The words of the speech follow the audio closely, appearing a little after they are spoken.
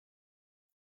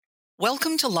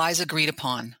Welcome to Lies Agreed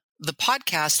Upon, the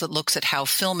podcast that looks at how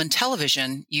film and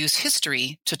television use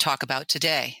history to talk about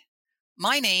today.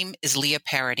 My name is Leah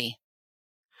Parody.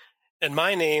 And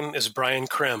my name is Brian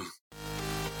Krim.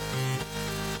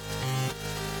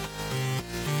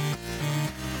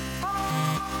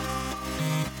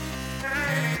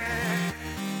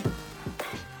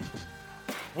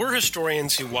 We're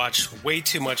historians who watch way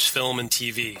too much film and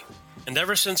TV. And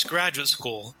ever since graduate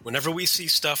school, whenever we see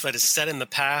stuff that is set in the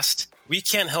past, we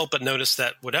can't help but notice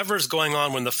that whatever is going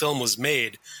on when the film was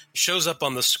made shows up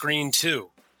on the screen too.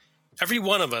 Every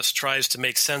one of us tries to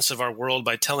make sense of our world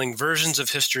by telling versions of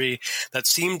history that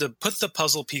seem to put the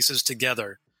puzzle pieces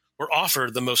together or offer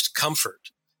the most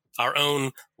comfort, our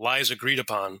own lies agreed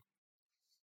upon.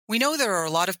 We know there are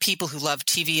a lot of people who love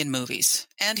TV and movies,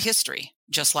 and history,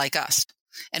 just like us.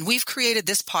 And we've created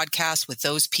this podcast with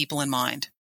those people in mind.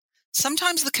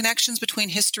 Sometimes the connections between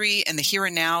history and the here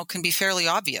and now can be fairly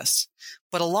obvious,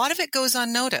 but a lot of it goes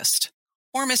unnoticed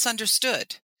or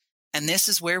misunderstood. And this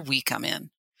is where we come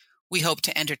in. We hope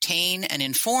to entertain and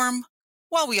inform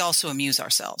while we also amuse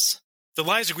ourselves. The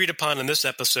lies agreed upon in this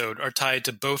episode are tied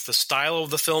to both the style of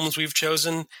the films we've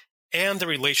chosen and the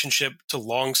relationship to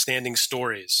long-standing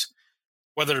stories.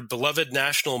 Whether beloved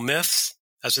national myths,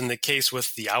 as in the case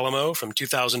with The Alamo from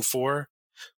 2004,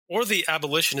 or the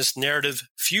abolitionist narrative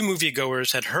few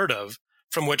moviegoers had heard of,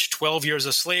 from which 12 Years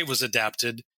a Slave was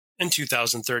adapted in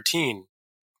 2013.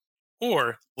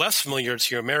 Or, less familiar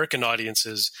to American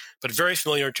audiences, but very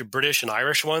familiar to British and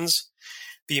Irish ones,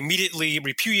 the immediately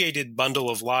repudiated bundle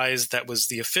of lies that was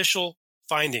the official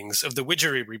findings of the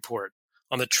Widgery Report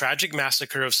on the tragic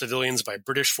massacre of civilians by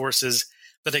British forces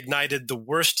that ignited the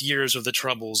worst years of the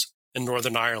Troubles in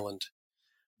Northern Ireland.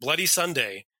 Bloody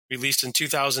Sunday, released in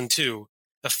 2002,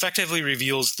 effectively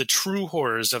reveals the true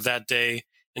horrors of that day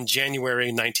in January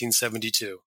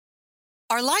 1972.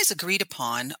 Our lies agreed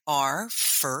upon are,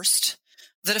 first,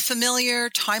 that a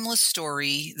familiar, timeless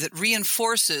story that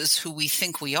reinforces who we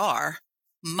think we are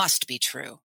must be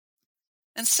true.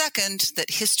 And second, that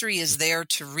history is there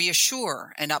to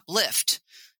reassure and uplift,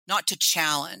 not to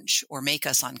challenge or make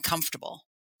us uncomfortable.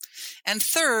 And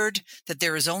third, that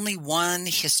there is only one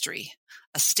history,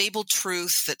 a stable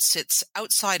truth that sits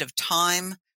outside of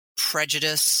time,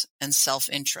 prejudice, and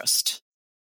self-interest.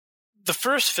 The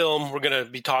first film we're going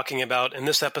to be talking about in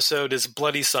this episode is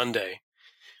Bloody Sunday.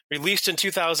 Released in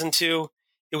 2002,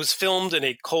 it was filmed in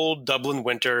a cold Dublin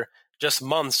winter just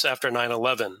months after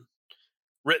 9/11.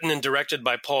 Written and directed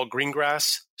by Paul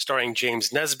Greengrass, starring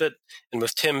James Nesbitt, and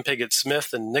with Tim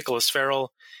Pigott-Smith and Nicholas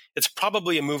Farrell, it's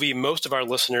probably a movie most of our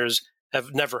listeners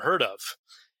have never heard of.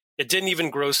 It didn't even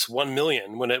gross $1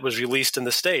 million when it was released in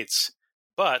the States,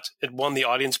 but it won the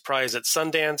audience prize at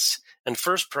Sundance and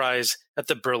first prize at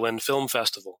the Berlin Film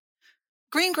Festival.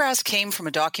 Greengrass came from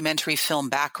a documentary film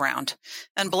background,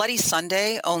 and Bloody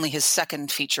Sunday, only his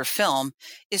second feature film,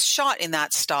 is shot in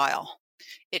that style.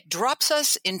 It drops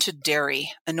us into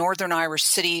Derry, a Northern Irish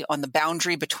city on the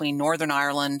boundary between Northern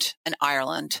Ireland and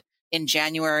Ireland, in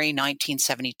January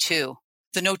 1972.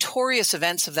 The notorious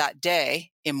events of that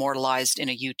day, immortalized in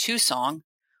a U2 song,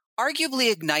 arguably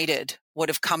ignited what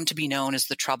have come to be known as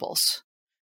the Troubles.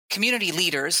 Community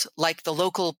leaders, like the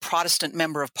local Protestant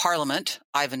Member of Parliament,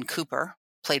 Ivan Cooper,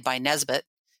 played by Nesbitt,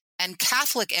 and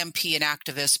Catholic MP and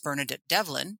activist Bernadette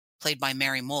Devlin, played by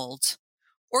Mary Moulds,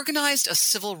 organized a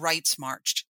civil rights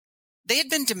march. They had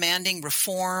been demanding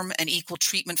reform and equal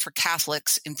treatment for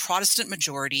Catholics in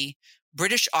Protestant-majority,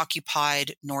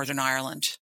 British-occupied Northern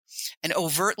Ireland. An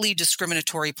overtly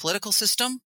discriminatory political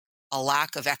system, a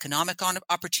lack of economic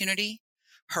opportunity,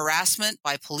 harassment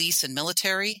by police and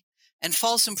military, and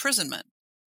false imprisonment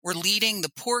were leading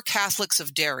the poor Catholics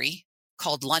of Derry,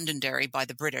 called Londonderry by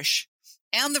the British,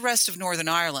 and the rest of Northern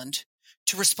Ireland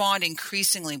to respond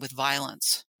increasingly with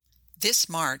violence. This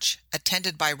march,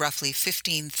 attended by roughly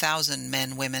 15,000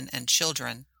 men, women, and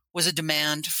children, was a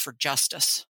demand for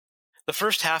justice. The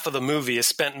first half of the movie is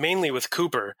spent mainly with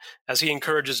Cooper as he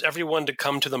encourages everyone to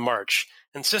come to the march,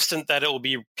 insistent that it will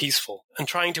be peaceful, and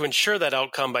trying to ensure that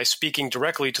outcome by speaking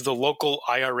directly to the local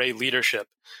IRA leadership,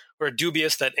 who are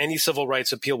dubious that any civil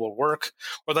rights appeal will work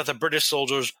or that the British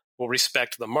soldiers will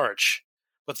respect the march.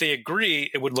 But they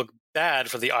agree it would look bad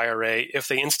for the IRA if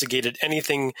they instigated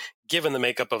anything given the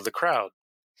makeup of the crowd.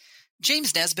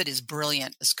 James Nesbitt is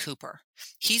brilliant as Cooper.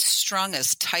 He's strung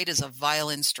as tight as a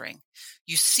violin string.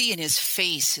 You see in his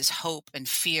face his hope and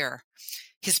fear.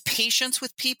 His patience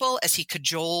with people as he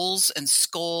cajoles and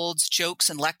scolds,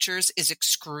 jokes and lectures is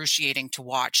excruciating to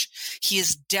watch. He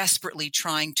is desperately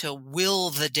trying to will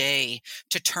the day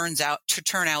to turn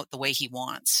out the way he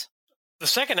wants. The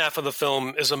second half of the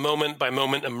film is a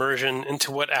moment-by-moment immersion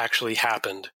into what actually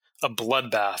happened, a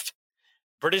bloodbath.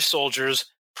 British soldiers,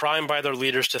 primed by their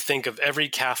leaders to think of every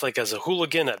Catholic as a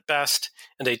hooligan at best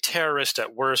and a terrorist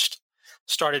at worst,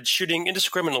 started shooting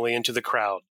indiscriminately into the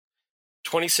crowd.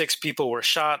 26 people were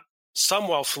shot, some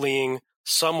while fleeing,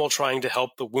 some while trying to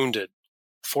help the wounded.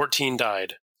 14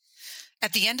 died.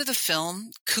 At the end of the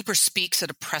film, Cooper speaks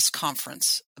at a press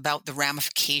conference about the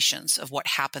ramifications of what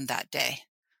happened that day.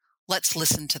 Let's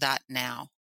listen to that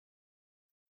now.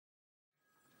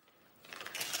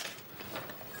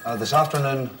 This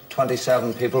afternoon,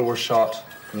 27 people were shot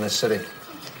in this city.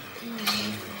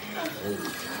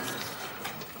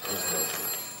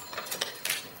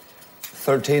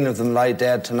 "13 of them lie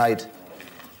dead tonight.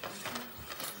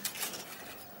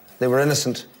 They were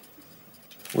innocent.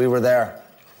 We were there.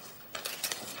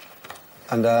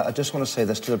 And I just want to say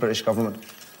this to the British government.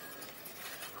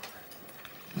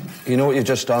 You know what you've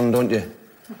just done, don't you?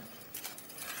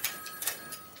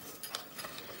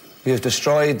 You've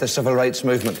destroyed the civil rights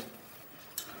movement.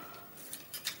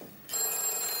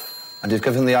 And you've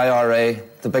given the IRA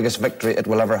the biggest victory it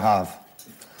will ever have.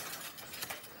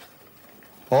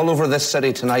 All over this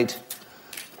city tonight,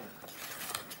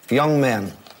 young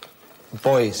men,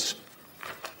 boys,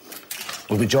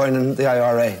 will be joining the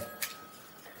IRA.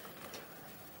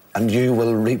 And you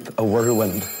will reap a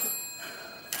whirlwind.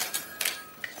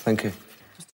 Thank you.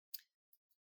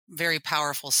 Very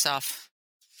powerful stuff.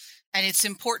 And it's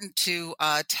important to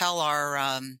tell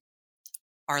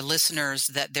our listeners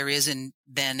that there isn't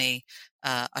then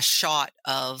a shot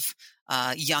of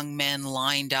young men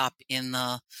lined up in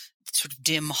the sort of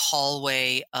dim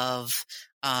hallway of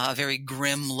a very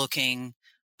grim-looking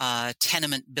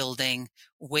tenement building,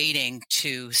 waiting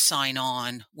to sign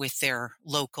on with their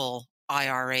local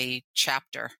IRA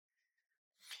chapter.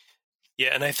 Yeah,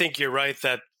 and I think you're right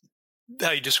that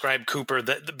how you describe Cooper,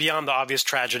 that beyond the obvious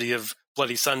tragedy of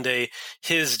Bloody Sunday,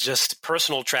 his just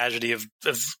personal tragedy of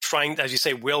trying, as you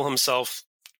say, will himself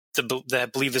to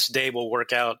believe this day will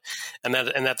work out, and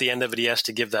at the end of it, he has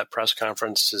to give that press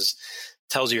conference,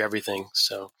 tells you everything.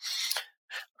 So,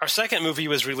 our second movie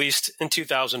was released in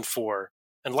 2004,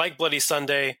 and like Bloody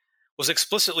Sunday, was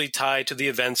explicitly tied to the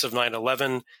events of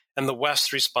 9/11 and the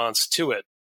West's response to it.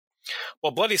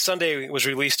 While Bloody Sunday was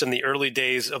released in the early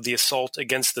days of the assault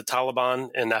against the Taliban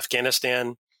in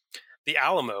Afghanistan, The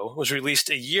Alamo was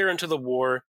released a year into the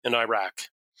war in Iraq.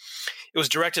 It was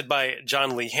directed by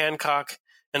John Lee Hancock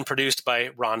and produced by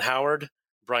Ron Howard,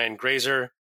 Brian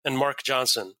Grazer, and Mark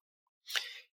Johnson.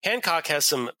 Hancock has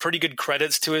some pretty good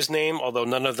credits to his name, although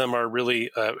none of them are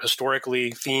really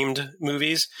historically themed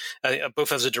movies,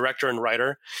 both as a director and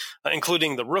writer,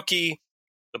 including The Rookie,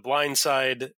 The Blind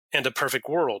Side, and A Perfect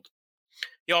World.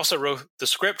 He also wrote the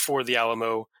script for The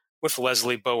Alamo with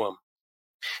Leslie Boehm.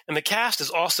 And the cast is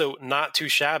also not too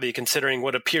shabby considering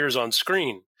what appears on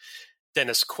screen.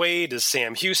 Dennis Quaid is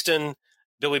Sam Houston,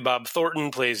 Billy Bob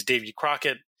Thornton plays Davy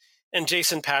Crockett, and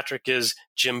Jason Patric is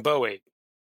Jim Bowie.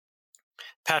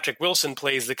 Patrick Wilson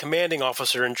plays the commanding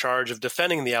officer in charge of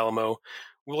defending the Alamo,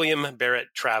 William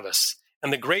Barrett Travis.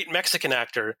 And the great Mexican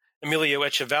actor, Emilio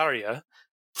Echevarria,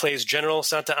 plays General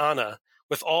Santa Anna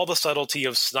with all the subtlety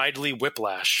of snidely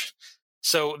whiplash.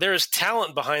 So there is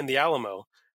talent behind the Alamo,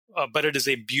 but it is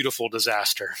a beautiful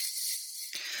disaster.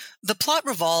 The plot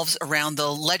revolves around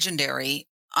the legendary,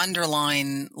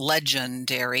 underline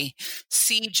legendary,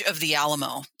 Siege of the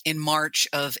Alamo in March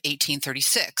of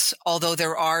 1836, although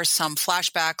there are some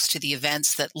flashbacks to the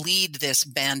events that lead this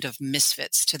band of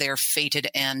misfits to their fated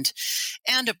end,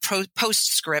 and a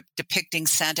postscript depicting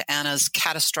Santa Anna's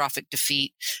catastrophic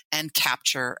defeat and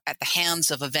capture at the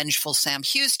hands of a vengeful Sam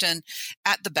Houston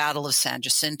at the Battle of San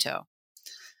Jacinto.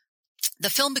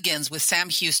 The film begins with Sam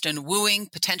Houston wooing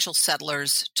potential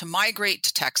settlers to migrate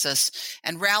to Texas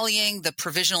and rallying the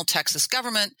provisional Texas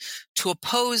government to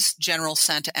oppose General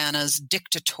Santa Anna's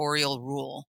dictatorial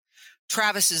rule.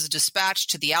 Travis is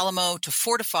dispatched to the Alamo to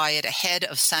fortify it ahead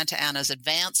of Santa Anna's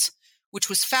advance, which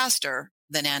was faster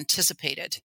than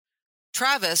anticipated.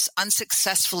 Travis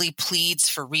unsuccessfully pleads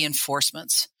for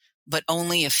reinforcements, but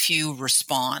only a few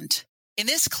respond. In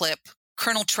this clip,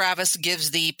 Colonel Travis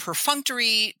gives the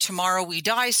perfunctory "Tomorrow we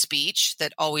die" speech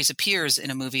that always appears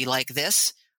in a movie like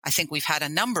this. I think we've had a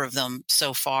number of them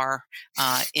so far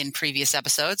in previous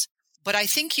episodes, but I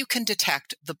think you can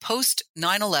detect the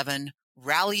post-9/11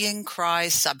 rallying cry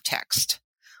subtext.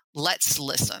 Let's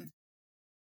listen.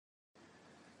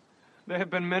 There have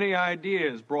been many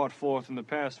ideas brought forth in the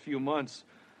past few months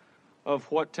of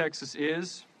what Texas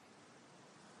is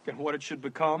and what it should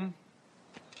become.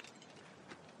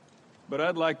 But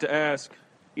I'd like to ask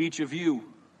each of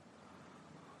you,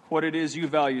 what it is you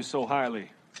value so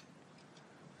highly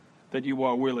that you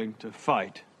are willing to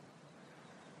fight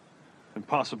and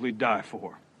possibly die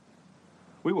for.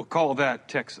 We will call that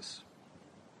Texas.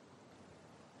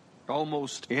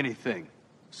 Almost anything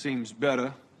seems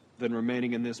better than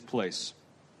remaining in this place,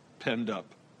 penned up.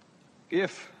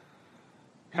 If,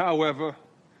 however,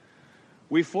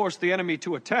 we force the enemy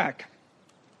to attack,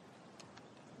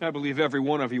 I believe every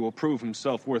one of you will prove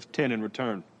himself worth 10 in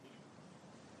return.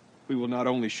 We will not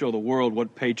only show the world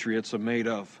what patriots are made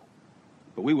of,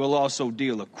 but we will also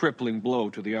deal a crippling blow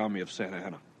to the army of Santa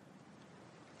Anna.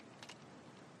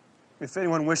 If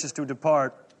anyone wishes to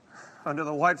depart, under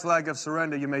the white flag of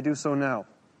surrender, you may do so now.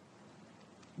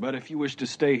 But if you wish to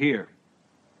stay here,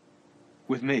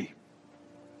 with me,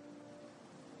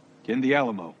 in the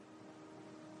Alamo,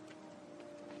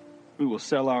 we will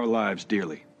sell our lives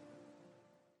dearly.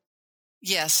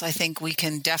 Yes, I think we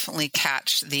can definitely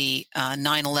catch the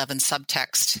 9/11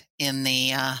 subtext in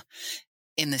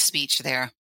the speech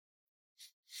there.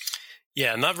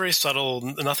 Yeah, not very subtle.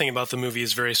 Nothing about the movie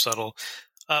is very subtle.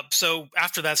 So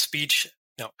after that speech,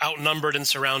 outnumbered and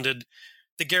surrounded,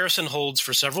 the garrison holds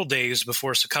for several days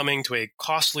before succumbing to a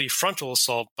costly frontal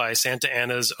assault by Santa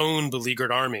Anna's own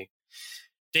beleaguered army.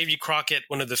 Davy Crockett,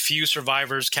 one of the few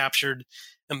survivors captured,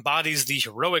 embodies the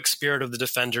heroic spirit of the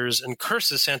defenders and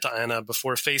curses Santa Anna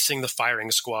before facing the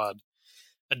firing squad.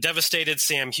 A devastated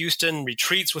Sam Houston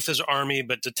retreats with his army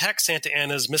but detects Santa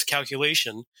Anna's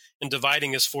miscalculation in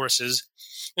dividing his forces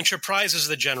and surprises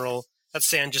the general at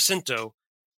San Jacinto,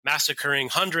 massacring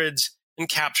hundreds and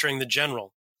capturing the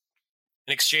general.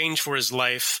 In exchange for his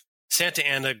life, Santa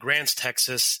Anna grants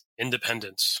Texas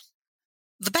independence.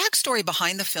 The backstory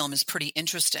behind the film is pretty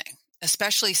interesting,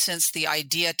 especially since the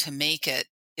idea to make it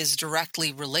is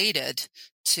directly related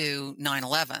to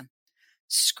 9/11.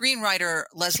 Screenwriter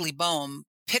Leslie Boehm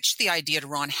pitched the idea to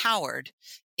Ron Howard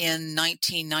in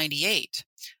 1998,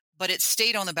 but it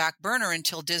stayed on the back burner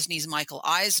until Disney's Michael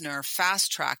Eisner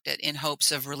fast-tracked it in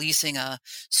hopes of releasing a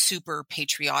super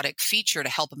patriotic feature to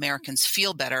help Americans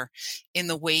feel better in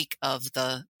the wake of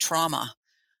the trauma.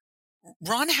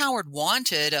 Ron Howard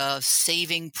wanted a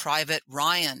Saving Private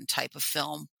Ryan type of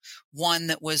film, one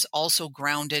that was also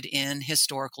grounded in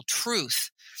historical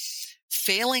truth.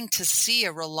 Failing to see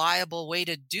a reliable way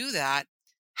to do that,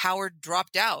 Howard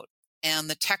dropped out, and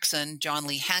the Texan, John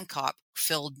Lee Hancock,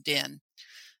 filled in.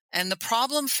 And the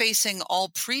problem facing all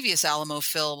previous Alamo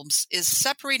films is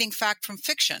separating fact from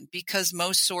fiction, because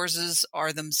most sources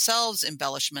are themselves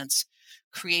embellishments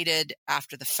created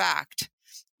after the fact.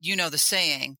 You know the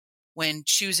saying, when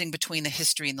choosing between the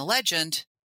history and the legend,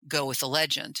 go with the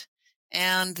legend.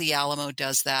 And the Alamo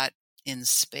does that in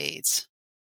spades.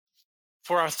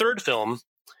 For our third film,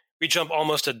 we jump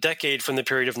almost a decade from the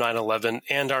period of 9/11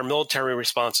 and our military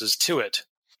responses to it.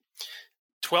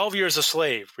 12 Years a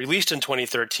Slave, released in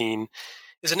 2013,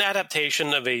 is an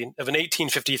adaptation of an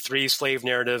 1853 slave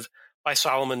narrative by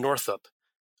Solomon Northup,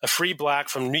 a free black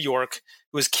from New York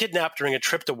who was kidnapped during a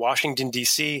trip to Washington,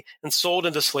 D.C. and sold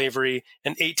into slavery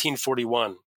in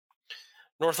 1841.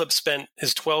 Northup spent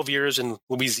his 12 years in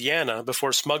Louisiana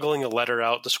before smuggling a letter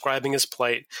out describing his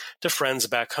plight to friends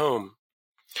back home.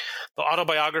 The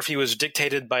autobiography was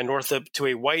dictated by Northup to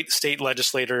a white state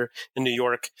legislator in New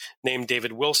York named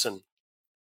David Wilson,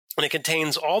 and it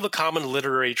contains all the common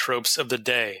literary tropes of the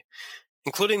day,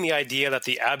 including the idea that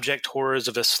the abject horrors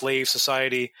of a slave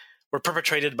society were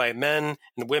perpetrated by men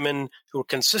and women who were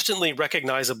consistently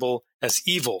recognizable as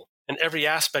evil in every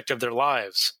aspect of their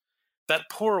lives. That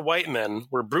poor white men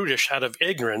were brutish out of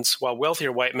ignorance, while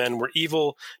wealthier white men were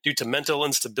evil due to mental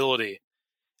instability.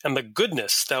 And the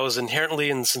goodness that was inherently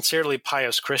and sincerely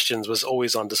pious Christians was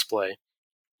always on display.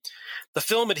 The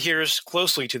film adheres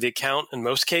closely to the account in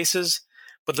most cases,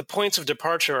 but the points of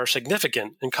departure are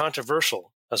significant and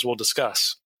controversial, as we'll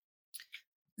discuss.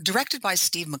 Directed by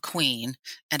Steve McQueen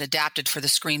and adapted for the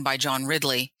screen by John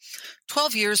Ridley,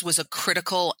 12 Years was a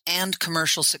critical and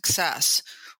commercial success,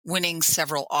 winning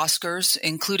several Oscars,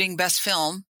 including Best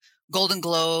Film, Golden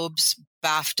Globes,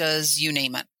 BAFTAs, you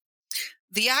name it.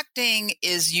 The acting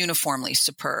is uniformly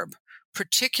superb,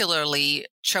 particularly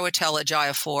Chiwetel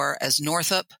Ejiofor as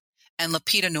Northup and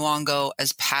Lupita Nyong'o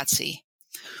as Patsy.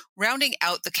 Rounding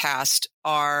out the cast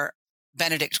are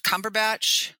Benedict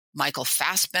Cumberbatch, Michael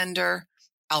Fassbender,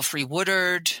 Alfre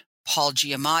Woodard, Paul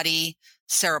Giamatti,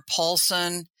 Sarah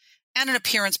Paulson, and an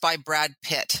appearance by Brad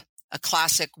Pitt, a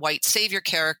classic white savior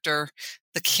character,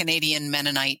 the Canadian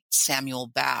Mennonite Samuel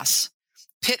Bass.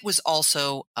 Pitt was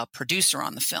also a producer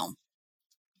on the film.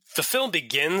 The film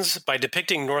begins by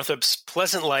depicting Northup's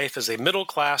pleasant life as a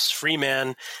middle-class free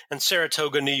man in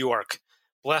Saratoga, New York,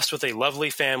 blessed with a lovely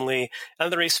family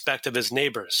and the respect of his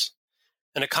neighbors.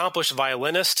 An accomplished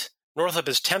violinist, Northup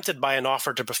is tempted by an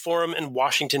offer to perform in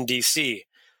Washington, D.C.,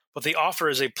 but the offer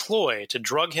is a ploy to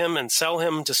drug him and sell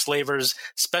him to slavers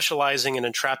specializing in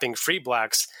entrapping free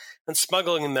blacks and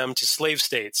smuggling them to slave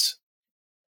states.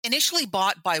 Initially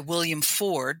bought by William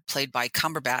Ford, played by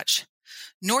Cumberbatch,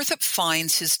 Northup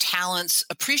finds his talents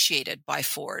appreciated by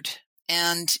Ford,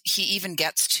 and he even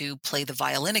gets to play the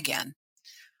violin again.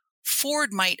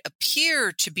 Ford might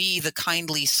appear to be the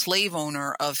kindly slave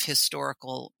owner of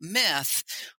historical myth,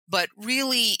 but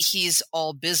really he's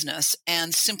all business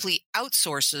and simply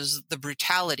outsources the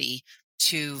brutality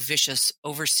to vicious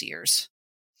overseers.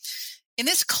 In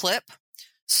this clip,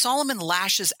 Solomon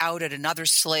lashes out at another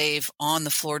slave on the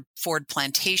Ford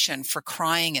plantation for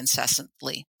crying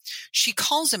incessantly. She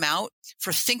calls him out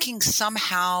for thinking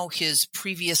somehow his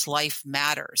previous life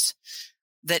matters,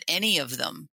 that any of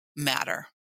them matter.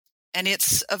 And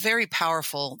it's a very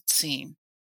powerful scene.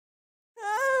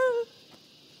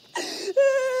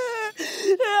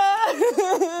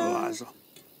 Eliza.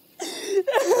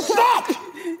 Stop!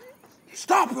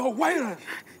 Stop, you're wailing.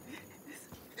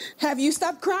 Have you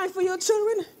stopped crying for your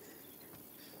children?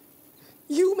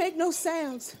 You make no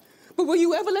sounds, but will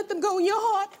you ever let them go in your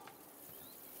heart?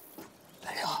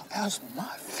 They are as my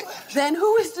flesh. Then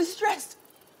who is distressed?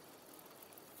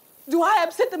 Do I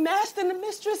upset the master and the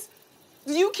mistress?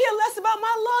 Do you care less about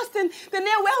my loss than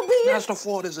their well-being? Master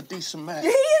Ford is a decent man. He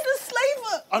is a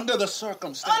slaver. Under the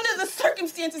circumstances. Under the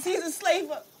circumstances, he's a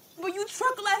slaver. Will you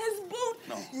truckle at his boot?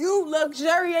 No. You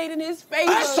luxuriate in his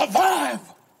favor. I survive.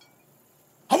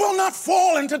 I will not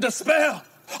fall into despair.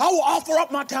 I will offer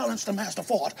up my talents to Master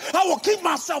Ford. I will keep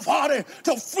myself hardy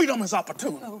till freedom is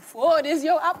opportune. Oh, Ford is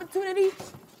your opportunity?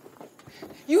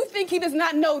 You think he does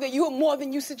not know that you are more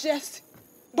than you suggest,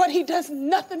 but he does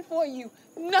nothing for you.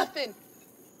 Nothing.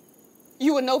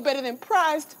 You are no better than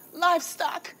prized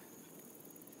livestock.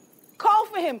 Call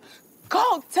for him.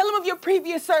 Call. Tell him of your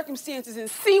previous circumstances and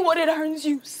see what it earns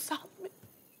you, Solomon.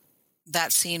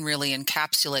 That scene really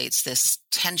encapsulates this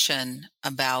tension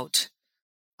about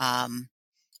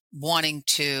wanting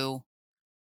to,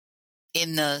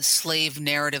 in the slave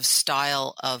narrative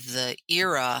style of the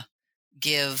era,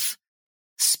 give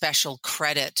special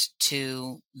credit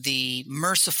to the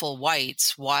merciful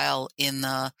whites, while in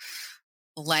the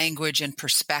language and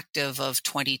perspective of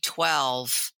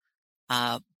 2012,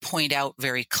 point out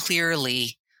very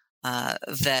clearly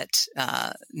that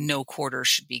no quarter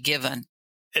should be given.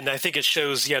 And I think it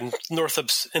shows,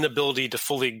 Northup's inability to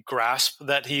fully grasp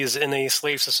that he is in a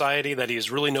slave society, that he is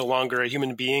really no longer a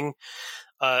human being,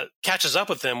 catches up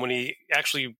with him when he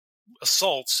actually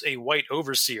assaults a white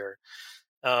overseer.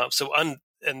 And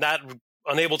that,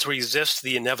 unable to resist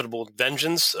the inevitable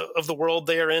vengeance of the world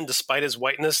they are in, despite his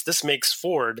whiteness, this makes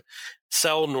Ford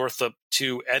sell Northup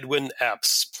to Edwin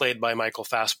Epps, played by Michael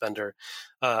Fassbender,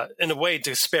 in a way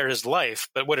to spare his life.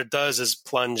 But what it does is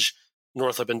plunge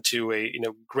Northup into a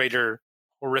greater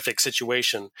horrific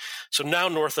situation. So now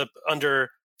Northup,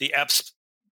 under the Epps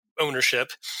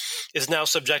ownership, is now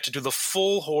subjected to the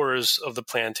full horrors of the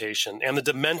plantation and the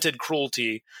demented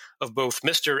cruelty of both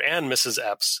Mr. and Mrs.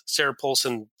 Epps. Sarah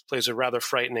Paulson plays a rather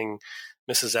frightening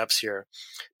Mrs. Epps here.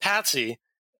 Patsy,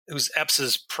 who's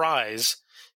Epps's prize,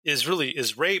 is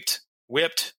raped,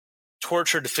 whipped,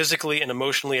 tortured physically and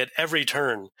emotionally at every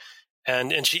turn.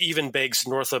 And she even begs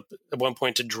Northup at one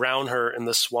point to drown her in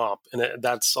the swamp. And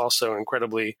that's also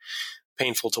incredibly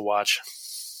painful to watch.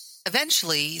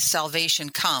 Eventually, salvation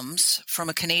comes from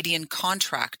a Canadian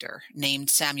contractor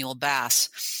named Samuel Bass.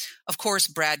 Of course,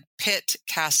 Brad Pitt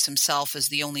casts himself as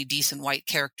the only decent white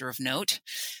character of note.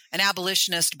 An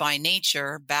abolitionist by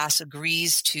nature, Bass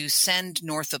agrees to send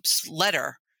Northup's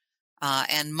letter.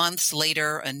 And months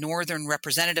later, a northern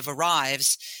representative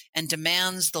arrives and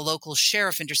demands the local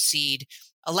sheriff intercede,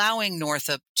 allowing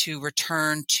Northup to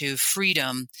return to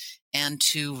freedom and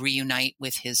to reunite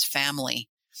with his family.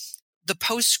 The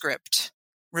postscript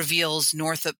reveals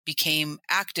Northup became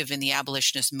active in the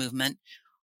abolitionist movement,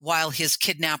 while his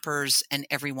kidnappers and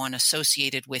everyone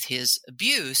associated with his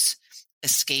abuse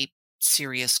escaped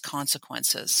serious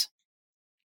consequences.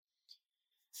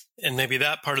 And maybe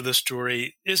that part of the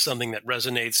story is something that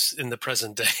resonates in the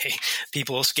present day,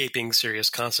 people escaping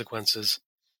serious consequences.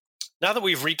 Now that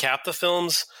we've recapped the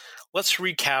films, let's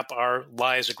recap our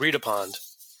lies agreed upon.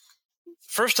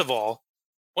 First of all,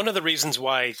 one of the reasons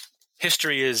why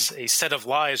history is a set of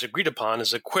lies agreed upon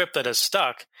is a quip that has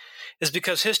stuck is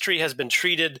because history has been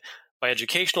treated by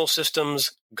educational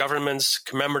systems, governments,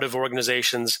 commemorative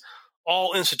organizations,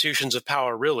 all institutions of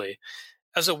power really,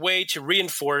 as a way to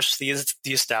reinforce the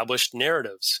established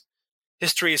narratives.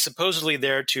 History is supposedly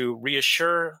there to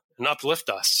reassure and uplift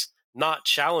us, not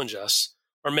challenge us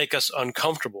or make us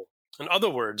uncomfortable. In other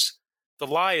words, the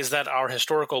lie is that our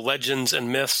historical legends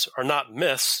and myths are not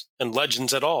myths and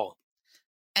legends at all.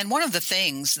 And one of the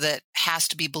things that has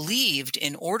to be believed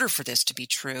in order for this to be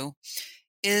true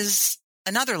is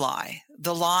another lie,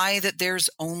 the lie that there's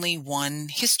only one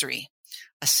history,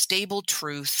 a stable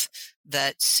truth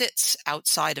that sits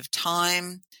outside of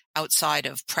time, outside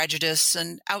of prejudice,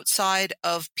 and outside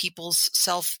of people's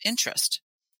self-interest.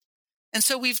 And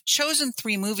so we've chosen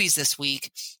 3 movies this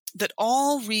week that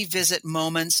all revisit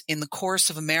moments in the course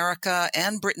of America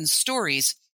and Britain's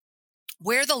stories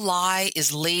where the lie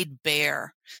is laid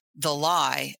bare, the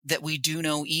lie that we do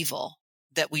no evil,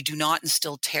 that we do not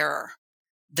instill terror,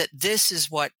 that this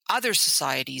is what other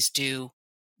societies do,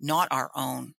 not our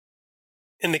own.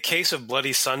 In the case of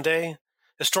Bloody Sunday,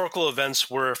 historical events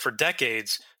were, for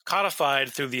decades,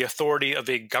 codified through the authority of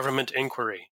a government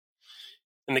inquiry.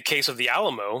 In the case of the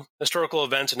Alamo, historical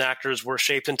events and actors were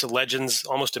shaped into legends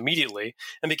almost immediately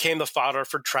and became the fodder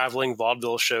for traveling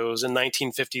vaudeville shows in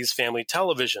 1950s family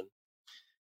television.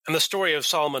 And the story of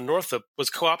Solomon Northup was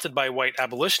co-opted by white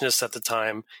abolitionists at the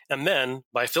time and then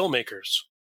by filmmakers.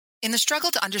 In the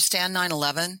struggle to understand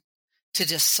 9/11, to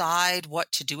decide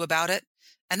what to do about it,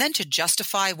 and then to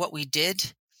justify what we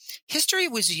did, history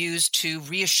was used to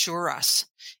reassure us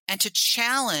and to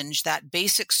challenge that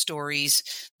basic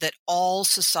stories that all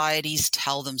societies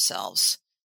tell themselves,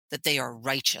 that they are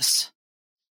righteous.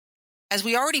 As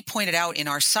we already pointed out in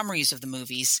our summaries of the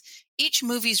movies, each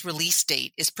movie's release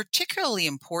date is particularly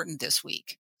important this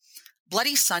week.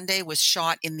 Bloody Sunday was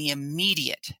shot in the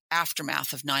immediate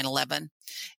aftermath of 9/11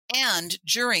 and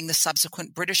during the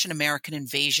subsequent British and American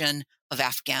invasion of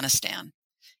Afghanistan.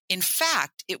 In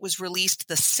fact, it was released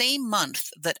the same month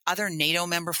that other NATO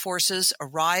member forces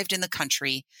arrived in the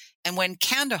country and when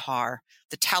Kandahar,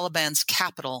 the Taliban's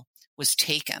capital, was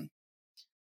taken.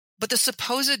 But the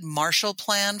supposed Marshall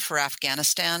Plan for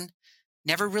Afghanistan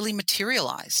never really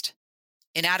materialized.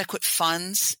 Inadequate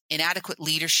funds, inadequate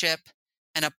leadership,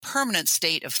 and a permanent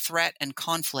state of threat and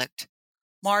conflict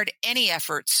marred any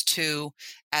efforts to,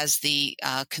 as the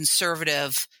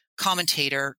conservative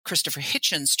commentator Christopher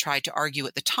Hitchens tried to argue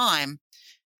at the time,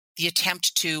 the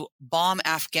attempt to bomb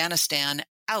Afghanistan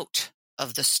out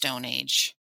of the Stone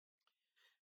Age.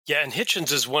 Yeah, and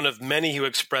Hitchens is one of many who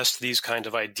expressed these kind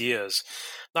of ideas.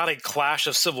 Not a clash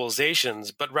of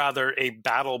civilizations, but rather a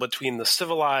battle between the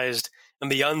civilized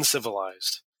and the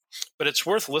uncivilized. But it's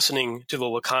worth listening to the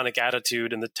laconic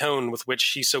attitude and the tone with which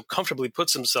he so comfortably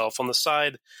puts himself on the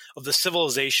side of the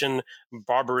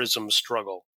civilization-barbarism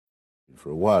struggle. For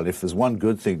a while, if there's one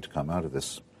good thing to come out of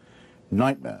this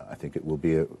nightmare, I think it will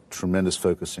be a tremendous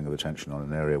focusing of attention on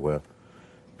an area where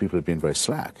people have been very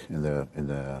slack in their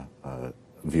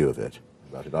view of it.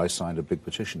 I signed a big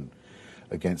petition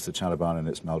against the Taliban and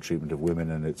its maltreatment of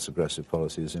women and its aggressive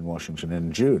policies in Washington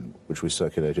in June, which we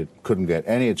circulated, couldn't get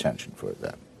any attention for it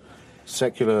then.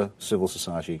 Secular civil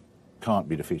society can't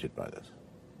be defeated by this.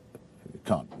 It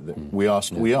can't. We are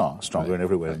stronger in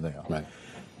every way than they are. Right.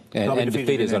 And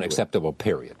defeat is unacceptable,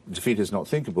 period. Defeat is not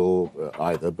thinkable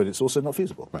either, but it's also not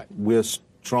feasible. Right. We're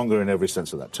stronger in every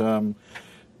sense of that term.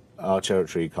 Our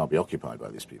territory can't be occupied by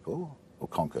these people or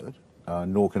conquered,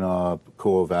 nor can our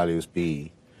core values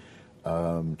be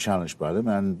challenged by them.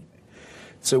 And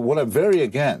so what I'm very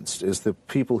against is the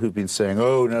people who've been saying,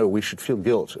 oh, no, we should feel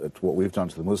guilt at what we've done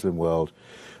to the Muslim world.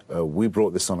 We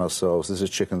brought this on ourselves. This is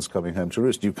chickens coming home to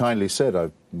roost. You kindly said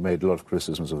I've made a lot of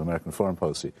criticisms of American foreign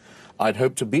policy. I'd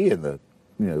hope to be in the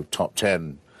top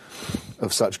 10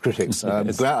 of such critics. I'm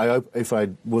glad. If I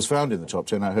was found in the top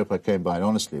 10, I hope I came by it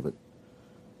honestly, but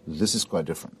this is quite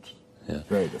different. Yeah.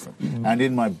 Very different. Mm-hmm. And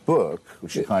in my book,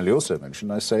 which you kindly also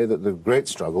mentioned, I say that the great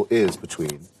struggle is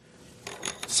between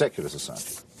secular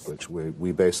society, which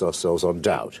we base ourselves on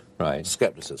doubt, right,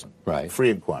 skepticism, right, free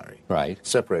inquiry, right,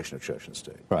 separation of church and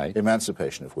state, right,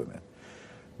 emancipation of women,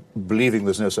 believing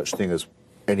there's no such thing as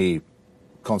any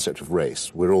concept of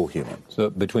race. We're all human.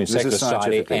 So between secular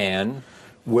society and...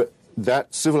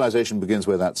 That civilization begins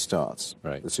where that starts.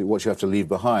 Right. See, what you have to leave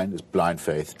behind is blind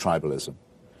faith, tribalism,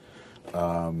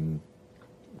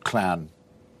 clan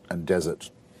and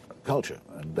desert culture.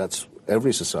 And that's...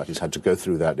 Every society's had to go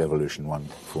through that evolution, one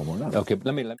form or another. Okay,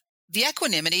 let me... The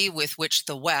equanimity with which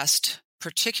the West,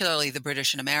 particularly the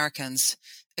British and Americans,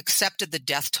 accepted the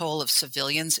death toll of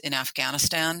civilians in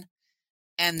Afghanistan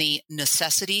and the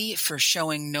necessity for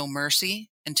showing no mercy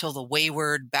until the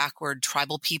wayward, backward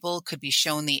tribal people could be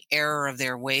shown the error of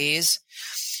their ways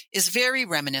is very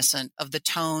reminiscent of the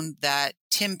tone that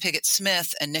Tim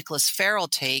Pigott-Smith and Nicholas Farrell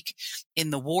take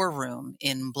in The War Room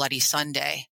in Bloody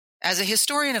Sunday. As a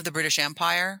historian of the British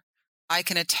Empire, I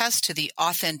can attest to the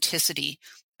authenticity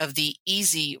of the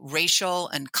easy racial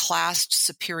and class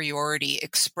superiority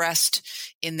expressed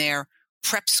in their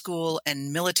prep school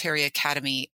and military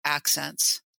academy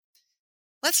accents.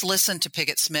 Let's listen to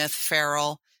Piggott Smith,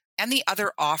 Farrell, and the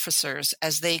other officers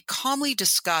as they calmly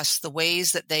discuss the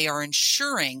ways that they are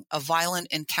ensuring a violent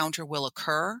encounter will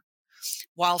occur,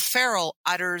 while Farrell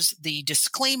utters the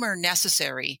disclaimer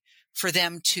necessary for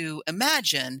them to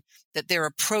imagine that their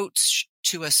approach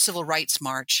to a civil rights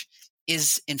march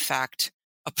is, in fact,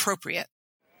 appropriate.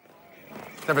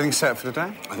 Everything set for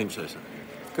today? I think so, sir.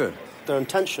 Good. Their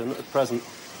intention at present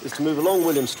is to move along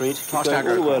William Street, going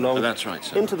all the way along that's right,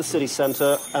 sir. into the city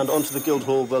centre and onto the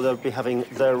Guildhall where they'll be having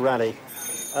their rally.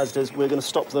 As it is, we're going to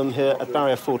stop them here at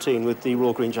Barrier 14 with the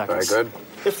Royal Green Jackets. Very good.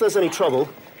 If there's any trouble,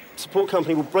 support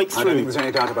company will break through. I don't think there's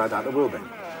any doubt about that. There will be.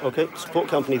 OK, support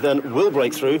company then will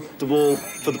break through the wall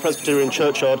for the Presbyterian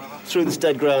churchyard, through this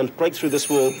dead ground, break through this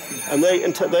wall, and they're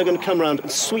going to come round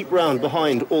and sweep round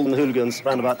behind all the hooligans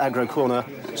round about Aggro Corner,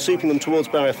 sweeping them towards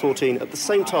Barrier 14. At the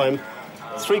same time,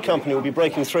 3 company will be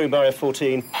breaking through Barrier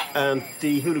 14, and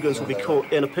the hooligans will be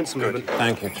caught in a pincer movement.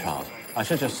 Thank you, Charles. I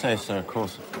should just say, sir, of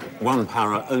course, 1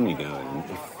 para only go in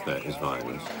if there is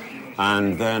violence,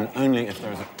 and then only if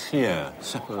there is a clear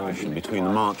separation between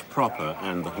the march proper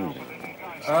and the hooligans.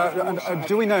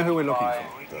 Do we know who we're looking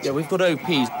for? Yeah, we've got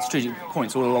OP strategic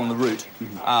points all along the route,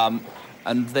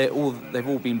 and they've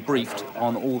all been briefed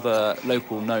on all the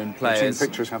local known players. You've seen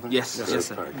pictures, have they? Yes,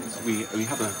 sir. We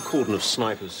have a cordon of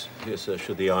snipers here, sir,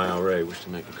 should the IRA wish to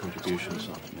make a contribution this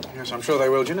afternoon. Yes, I'm sure they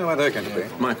will. Do you know where they're going to be?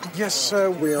 Michael? Yes, sir.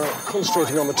 We are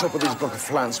concentrating on the top of these block of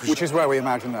flats, Which is where we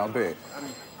imagine they'll be.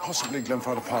 possibly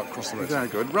Glenfather Park across the road. Very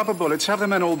good. Rubber bullets. Have the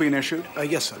men all been issued?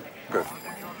 Yes, sir. Good.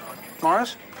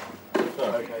 Morris?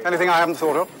 Anything I haven't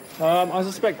thought of? I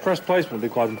suspect press placement will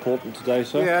be quite important today,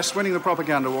 sir. Yes, winning the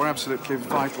propaganda war, absolutely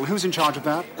vital. Who's in charge of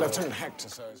that? Lieutenant Hector,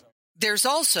 sir. There's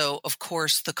also, of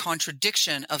course, the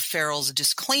contradiction of Farrell's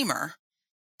disclaimer,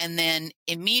 and then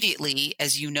immediately,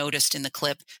 as you noticed in the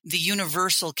clip, the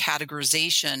universal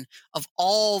categorization of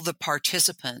all the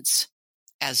participants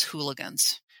as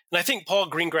hooligans. And I think Paul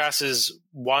Greengrass's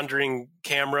wandering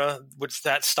camera, with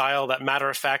that style that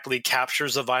matter-of-factly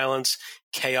captures the violence,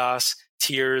 chaos,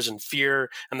 tears, and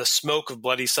fear, and the smoke of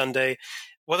Bloody Sunday,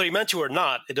 whether he meant to or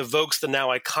not, it evokes the now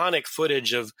iconic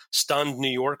footage of stunned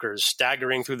New Yorkers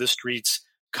staggering through the streets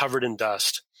covered in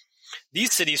dust.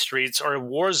 These city streets are a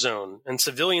war zone, and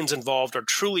civilians involved are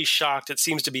truly shocked it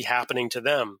seems to be happening to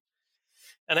them.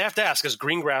 And I have to ask, is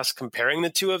Greengrass comparing the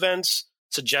two events,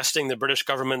 suggesting the British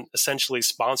government essentially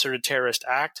sponsored a terrorist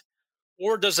act?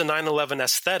 Or does the 9/11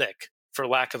 aesthetic, for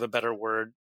lack of a better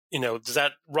word, does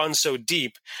that run so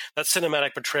deep that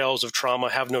cinematic portrayals of trauma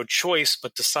have no choice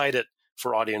but to cite it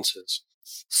for audiences?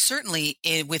 Certainly,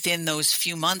 within those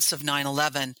few months of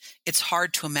 9/11, it's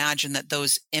hard to imagine that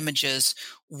those images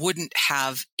wouldn't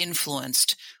have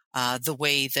influenced the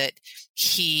way that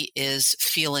he is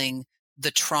feeling the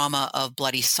trauma of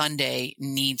Bloody Sunday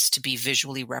needs to be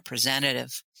visually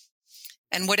representative.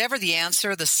 And whatever the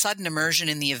answer, the sudden immersion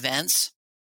in the events,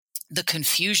 the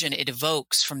confusion it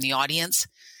evokes from the audience,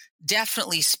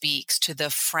 definitely speaks to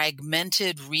the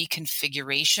fragmented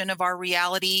reconfiguration of our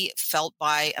reality felt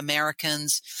by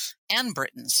Americans and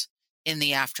Britons in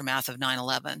the aftermath of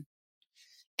 9/11.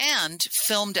 And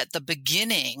filmed at the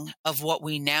beginning of what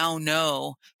we now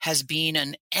know has been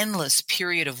an endless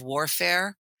period of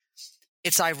warfare,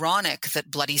 it's ironic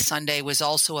that Bloody Sunday was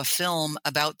also a film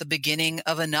about the beginning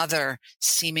of another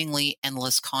seemingly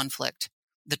endless conflict,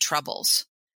 the Troubles,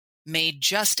 made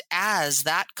just as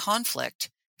that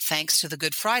conflict, thanks to the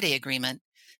Good Friday Agreement,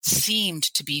 seemed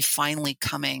to be finally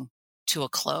coming to a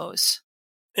close.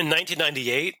 In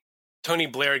 1998, Tony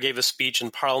Blair gave a speech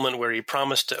in Parliament where he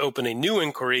promised to open a new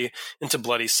inquiry into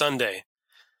Bloody Sunday.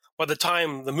 By the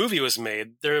time the movie was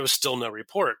made, there was still no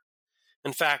report.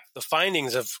 In fact, the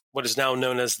findings of what is now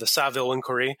known as the Saville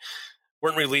Inquiry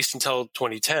weren't released until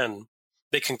 2010.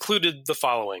 They concluded the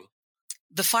following.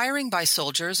 The firing by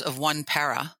soldiers of 1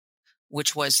 Para,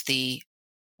 which was the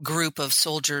group of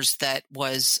soldiers that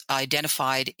was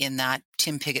identified in that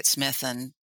Tim Piggott Smith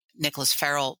and Nicholas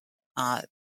Farrell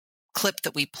clip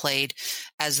that we played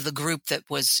as the group that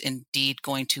was indeed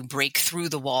going to break through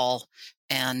the wall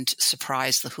and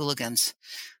surprise the hooligans.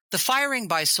 The firing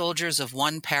by soldiers of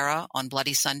 1 Para on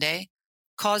Bloody Sunday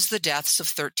caused the deaths of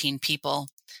 13 people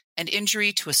and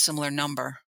injury to a similar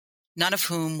number, none of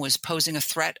whom was posing a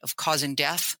threat of causing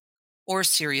death or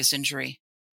serious injury.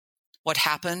 What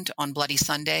happened on Bloody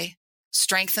Sunday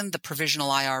strengthened the Provisional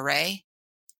IRA,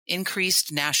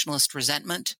 increased nationalist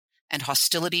resentment and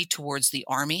hostility towards the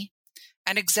army,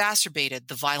 and exacerbated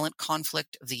the violent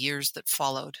conflict of the years that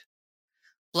followed.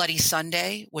 Bloody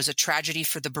Sunday was a tragedy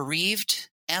for the bereaved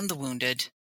and the wounded,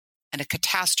 and a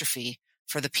catastrophe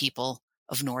for the people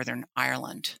of Northern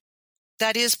Ireland.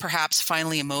 That is perhaps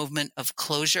finally a moment of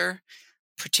closure,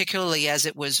 particularly as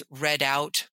it was read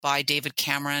out by David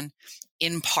Cameron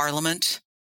in Parliament,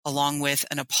 along with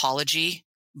an apology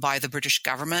by the British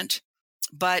government.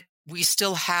 But we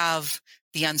still have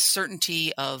the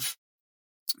uncertainty of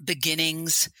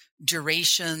beginnings,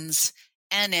 durations,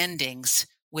 and endings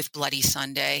with Bloody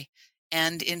Sunday.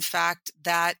 And in fact,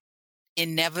 that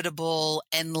inevitable,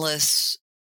 endless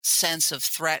sense of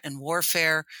threat and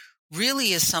warfare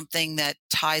really is something that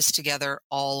ties together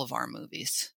all of our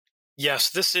movies. Yes,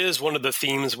 this is one of the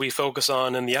themes we focus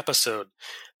on in the episode,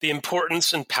 the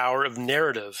importance and power of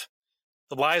narrative.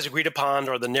 The lies agreed upon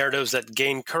are the narratives that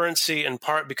gain currency in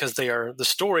part because they are the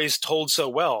stories told so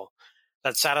well,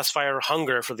 that satisfy our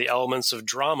hunger for the elements of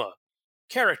drama,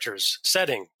 characters,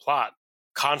 setting, plot,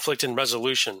 conflict, and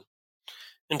resolution.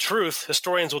 In truth,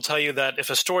 historians will tell you that if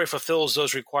a story fulfills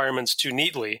those requirements too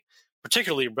neatly,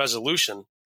 particularly resolution,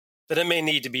 then it may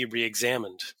need to be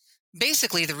re-examined.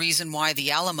 Basically, the reason why The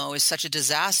Alamo is such a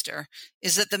disaster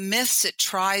is that the myths it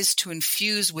tries to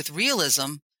infuse with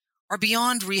realism are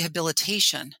beyond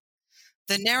rehabilitation.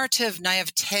 The narrative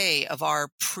naivete of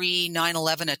our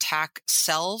pre-9/11 attack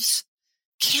selves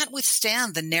can't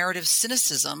withstand the narrative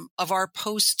cynicism of our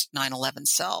post-9/11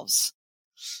 selves.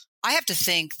 I have to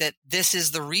think that this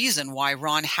is the reason why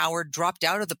Ron Howard dropped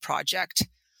out of the project.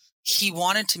 He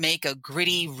wanted to make a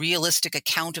gritty, realistic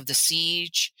account of the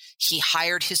siege. He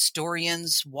hired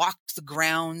historians, walked the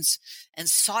grounds, and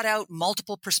sought out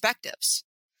multiple perspectives.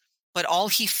 But all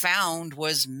he found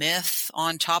was myth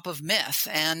on top of myth.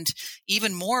 And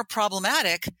even more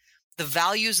problematic, the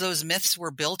values those myths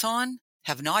were built on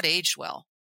have not aged well.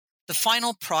 The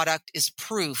final product is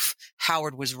proof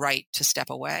Howard was right to step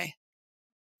away.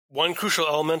 One crucial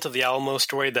element of the Alamo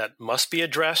story that must be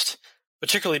addressed,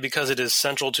 particularly because it is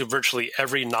central to virtually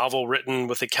every novel written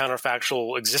with the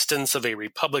counterfactual existence of a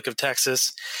Republic of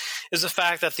Texas, is the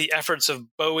fact that the efforts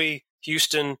of Bowie,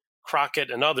 Houston,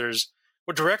 Crockett, and others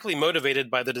were directly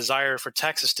motivated by the desire for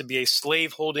Texas to be a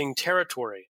slave-holding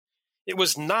territory. It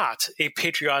was not a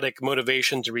patriotic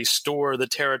motivation to restore the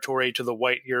territory to the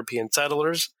white European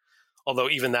settlers, although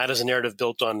even that is a narrative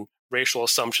built on racial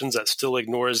assumptions that still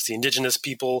ignores the indigenous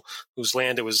people whose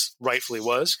land it rightfully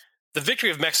was. The victory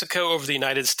of Mexico over the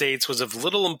United States was of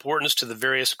little importance to the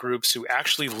various groups who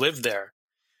actually lived there.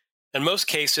 In most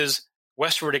cases,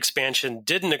 westward expansion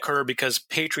didn't occur because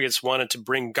patriots wanted to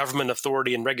bring government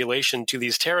authority and regulation to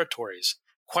these territories.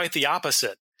 Quite the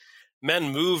opposite.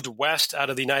 Men moved west out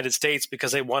of the United States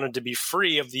because they wanted to be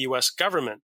free of the U.S.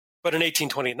 government. But in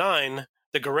 1829,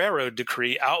 the Guerrero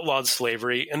Decree outlawed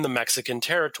slavery in the Mexican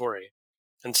territory.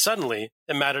 And suddenly,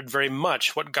 it mattered very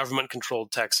much what government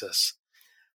controlled Texas.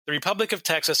 The Republic of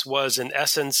Texas was, in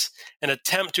essence, an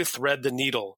attempt to thread the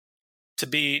needle,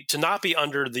 to not be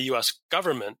under the U.S.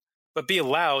 government, but be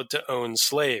allowed to own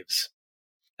slaves.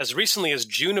 As recently as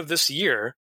June of this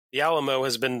year, the Alamo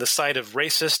has been the site of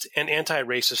racist and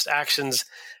anti-racist actions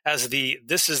as the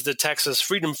This is the Texas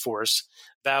Freedom Force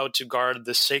vowed to guard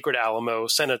the sacred Alamo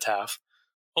cenotaph,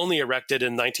 only erected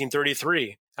in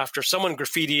 1933 after someone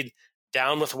graffitied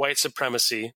 "Down with White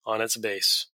Supremacy" on its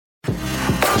base.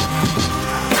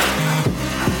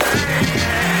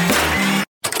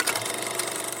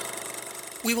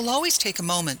 We will always take a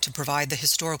moment to provide the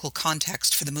historical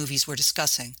context for the movies we're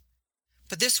discussing.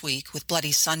 But this week, with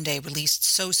Bloody Sunday released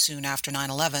so soon after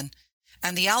 9/11,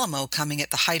 and The Alamo coming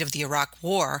at the height of the Iraq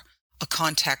War, a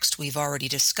context we've already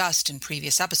discussed in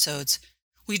previous episodes,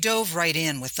 we dove right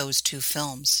in with those two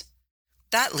films.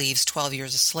 That leaves 12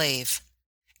 Years a Slave.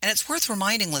 And it's worth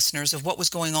reminding listeners of what was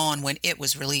going on when it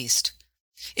was released.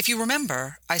 If you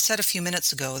remember, I said a few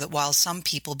minutes ago that while some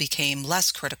people became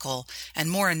less critical and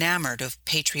more enamored of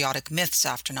patriotic myths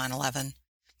after 9/11,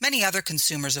 many other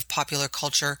consumers of popular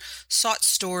culture sought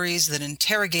stories that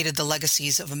interrogated the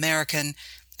legacies of American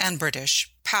and British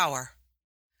power.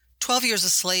 12 Years a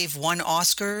Slave won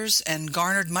Oscars and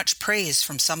garnered much praise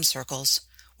from some circles,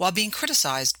 while being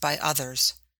criticized by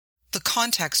others. The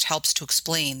context helps to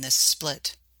explain this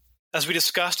split. As we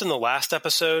discussed in the last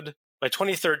episode, by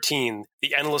 2013,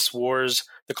 the endless wars,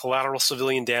 the collateral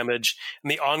civilian damage,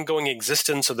 and the ongoing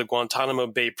existence of the Guantanamo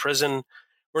Bay prison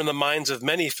were in the minds of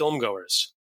many filmgoers.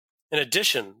 In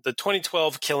addition, the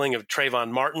 2012 killing of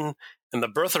Trayvon Martin and the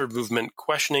birther movement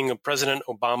questioning of President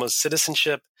Obama's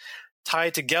citizenship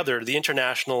tied together the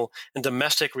international and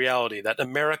domestic reality that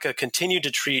America continued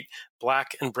to treat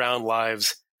Black and brown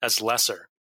lives as lesser.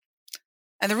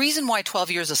 And the reason why 12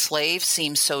 Years a Slave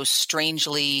seems so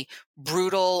strangely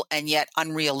brutal and yet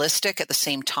unrealistic at the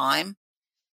same time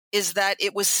is that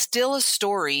it was still a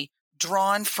story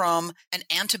drawn from an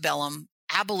antebellum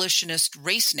abolitionist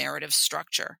race narrative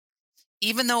structure.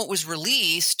 Even though it was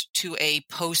released to a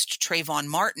post-Trayvon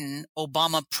Martin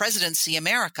Obama presidency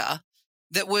America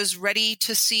that was ready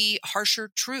to see harsher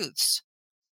truths.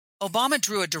 Obama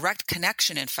drew a direct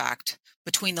connection, in fact,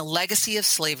 between the legacy of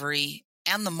slavery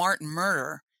and the Martin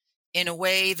murder in a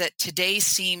way that today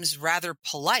seems rather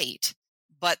polite,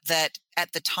 but that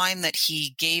at the time that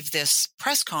he gave this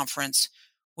press conference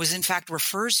was in fact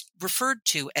referred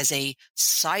to as a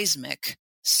seismic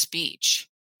speech.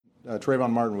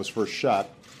 Trayvon Martin was first shot.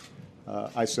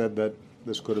 I said that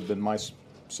this could have been my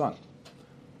son.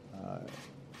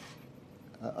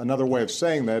 Another way of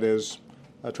saying that is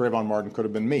Trayvon Martin could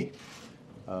have been me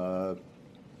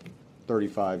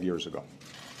 35 years ago.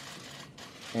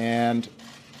 And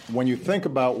when you think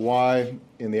about why,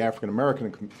 in the African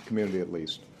American community at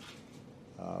least,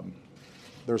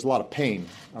 there's a lot of pain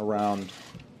around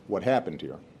what happened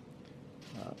here,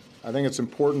 I think it's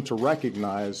important to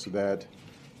recognize that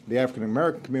the African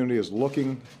American community is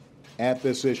looking at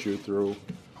this issue through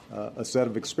a set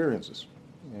of experiences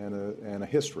and a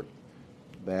history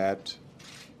that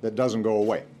doesn't go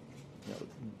away. You know,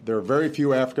 there are very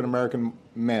few African American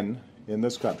men in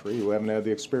this country who haven't had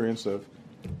the experience of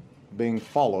being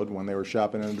followed when they were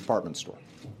shopping in a department store.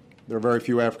 There are very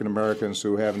few African Americans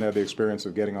who haven't had the experience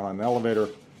of getting on an elevator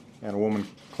and a woman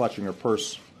clutching her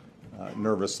purse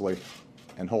nervously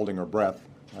and holding her breath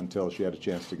until she had a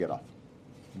chance to get off.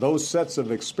 Those sets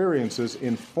of experiences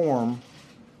inform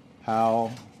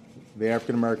how the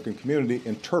African American community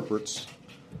interprets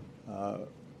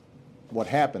what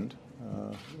happened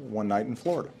one night in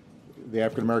Florida. The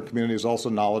African American community is also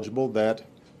knowledgeable that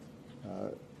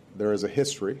there is a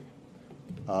history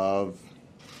of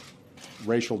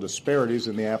racial disparities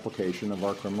in the application of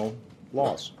our criminal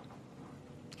laws.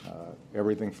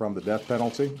 Everything from the death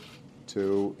penalty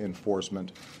to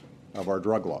enforcement of our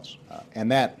drug laws.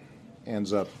 And that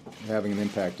ends up having an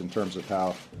impact in terms of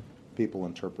how people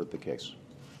interpret the case.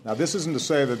 Now, this isn't to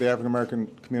say that the African American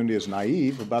community is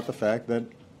naive about the fact that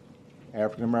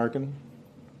African American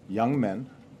young men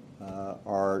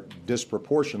are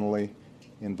disproportionately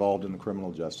involved in the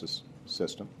criminal justice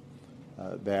system,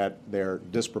 that they're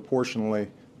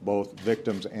disproportionately both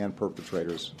victims and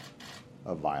perpetrators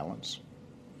of violence.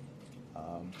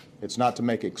 It's not to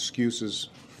make excuses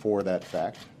for that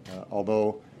fact,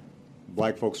 although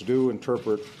black folks do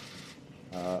interpret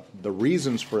the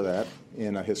reasons for that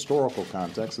in a historical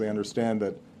context. They understand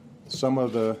that some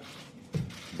of the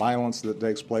violence that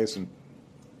takes place in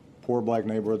poor black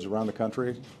neighborhoods around the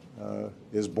country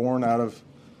is born out of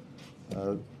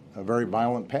a very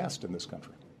violent past in this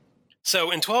country. So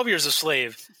in 12 Years a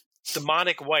Slave,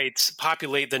 demonic whites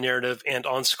populate the narrative and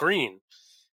on screen.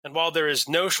 And while there is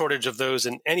no shortage of those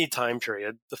in any time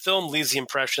period, the film leaves the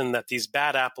impression that these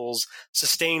bad apples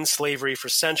sustained slavery for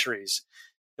centuries.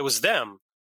 It was them,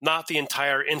 not the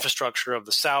entire infrastructure of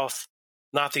the South,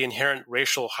 not the inherent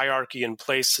racial hierarchy in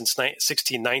place since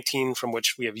 1619 from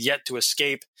which we have yet to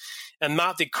escape, and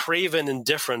not the craven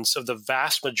indifference of the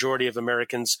vast majority of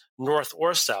Americans, North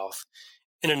or South,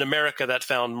 in an America that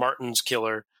found Martin's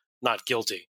killer not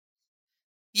guilty.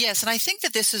 Yes, and I think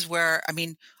that this is where,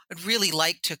 I'd really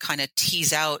like to kind of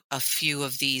tease out a few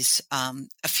of these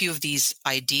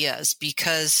ideas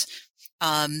because,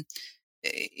 I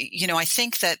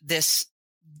think that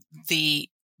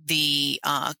the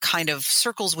kind of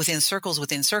circles within circles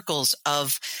within circles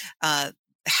of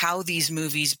how these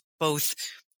movies both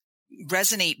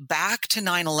resonate back to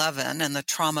 9/11 and the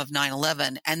trauma of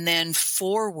 9/11 and then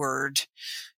forward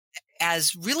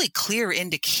as really clear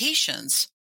indications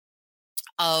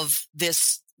of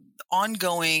this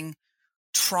ongoing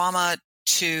trauma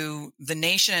to the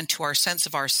nation and to our sense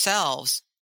of ourselves,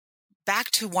 back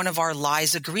to one of our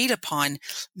lies agreed upon,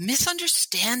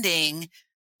 misunderstanding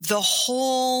the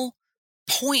whole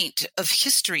point of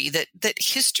history, that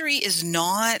history is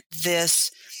not this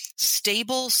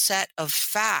stable set of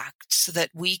facts that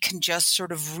we can just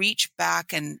sort of reach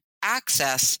back and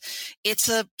access. It's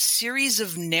a series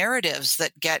of narratives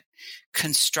that get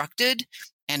constructed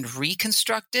and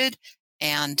reconstructed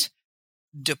and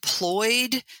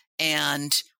deployed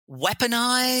and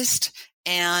weaponized,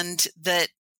 and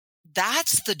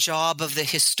that's the job of the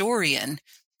historian,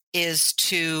 is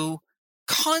to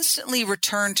constantly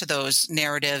return to those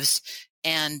narratives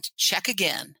and check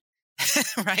again,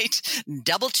 right?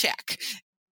 Double check.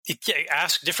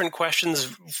 Ask different questions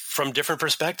from different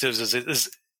perspectives.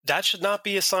 That should not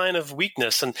be a sign of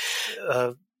weakness. And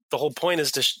the whole point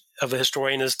of a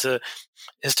historian is to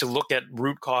look at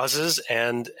root causes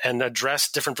and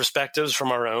address different perspectives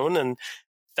from our own. And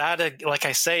that, like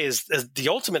I say, is the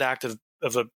ultimate act of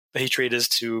a patriot, is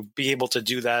to be able to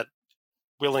do that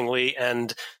willingly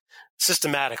and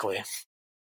systematically.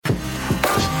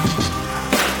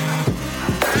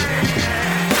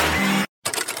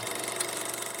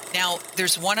 Now,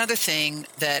 there's one other thing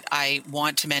that I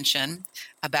want to mention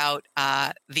about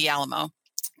the Alamo,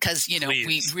 because,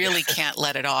 we really can't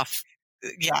let it off.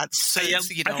 Yeah,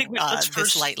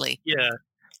 this lightly. Yeah.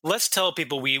 Let's tell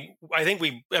people I think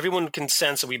everyone can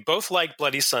sense that we both like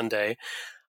Bloody Sunday.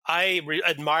 I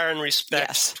admire and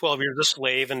respect 12 Years a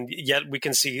Slave, and yet we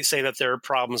can say that there are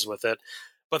problems with it.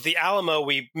 But the Alamo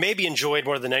we maybe enjoyed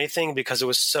more than anything because it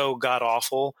was so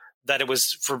god-awful that it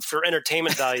was for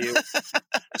entertainment value.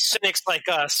 Cynics like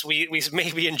us, we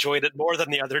maybe enjoyed it more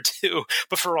than the other two,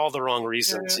 but for all the wrong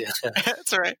reasons. Yeah.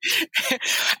 That's right.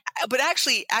 But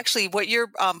actually, what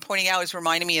you're pointing out is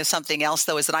reminding me of something else,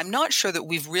 though, is that I'm not sure that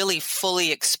we've really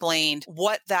fully explained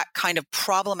what that kind of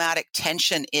problematic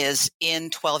tension is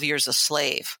in 12 Years a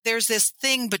Slave. There's this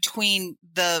thing between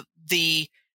the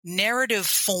narrative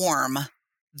form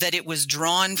that it was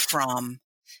drawn from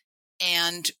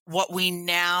and what we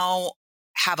now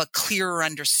have a clearer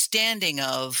understanding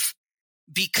of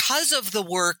because of the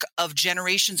work of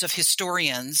generations of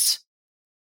historians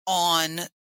on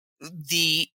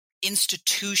the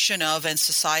institution of and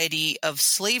society of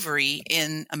slavery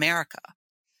in America.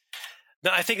 No,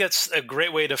 I think that's a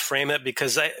great way to frame it,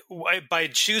 because by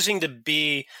choosing to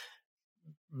be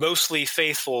mostly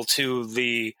faithful to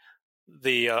the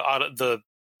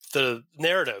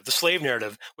narrative, the slave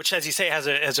narrative, which, as you say, has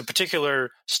a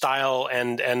particular style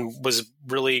and was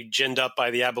really ginned up by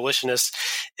the abolitionists.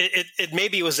 It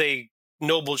maybe was a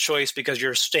noble choice because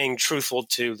you're staying truthful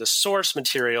to the source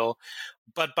material,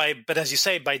 but as you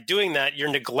say, by doing that,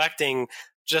 you're neglecting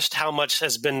just how much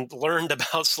has been learned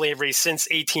about slavery since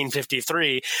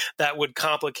 1853 that would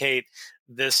complicate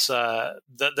this the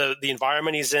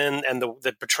environment he's in and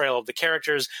the portrayal of the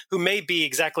characters, who may be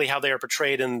exactly how they are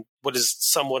portrayed in what is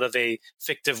somewhat of a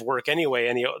fictive work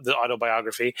anyway, the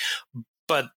autobiography.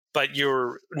 But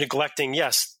you're neglecting,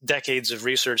 decades of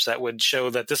research that would show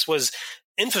that this was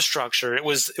infrastructure. It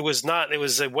was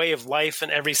a way of life in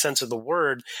every sense of the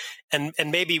word. And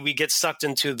maybe we get sucked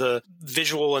into the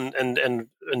visual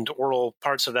and oral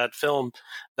parts of that film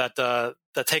that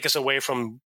take us away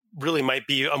from really might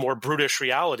be a more brutish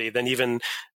reality than even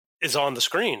is on the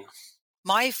screen.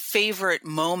 My favorite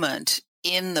moment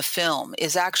in the film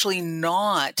is actually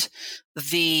not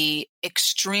the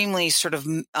extremely sort of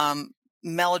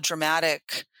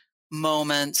melodramatic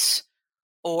moments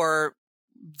or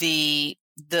the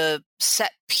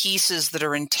set pieces that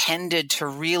are intended to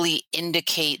really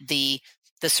indicate the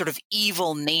sort of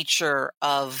evil nature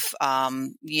of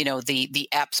the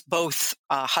Epps, both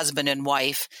husband and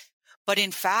wife. But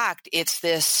in fact, it's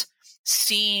this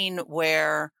scene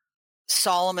where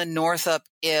Solomon Northup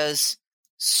is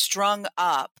strung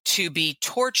up to be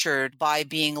tortured by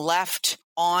being left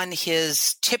on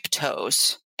his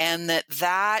tiptoes, and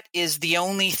that is the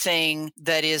only thing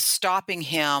that is stopping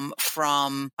him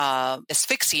from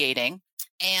asphyxiating.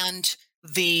 And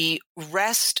the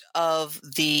rest of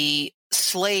the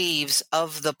slaves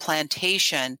of the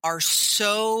plantation are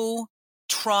so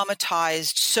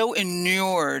traumatized, so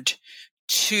inured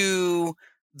to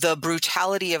the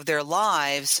brutality of their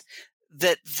lives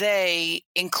that they,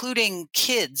 including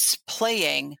kids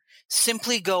playing,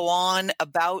 simply go on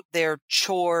about their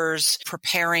chores,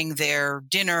 preparing their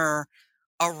dinner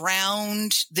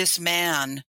around this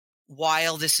man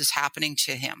while this is happening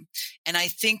to him. And I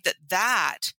think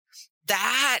that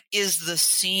is the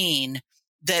scene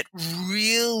that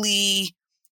really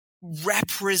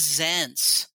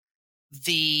represents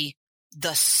the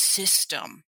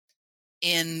system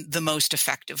in the most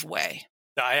effective way.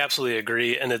 I absolutely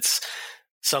agree. And it's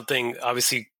something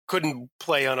obviously couldn't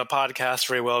play on a podcast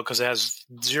very well because it has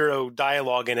zero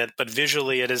dialogue in it, but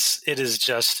visually it is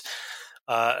just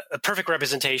a perfect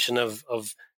representation of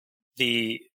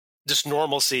the just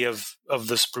normalcy of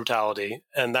this brutality.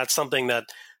 And that's something that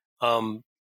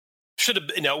should have,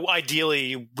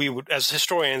 ideally we would, as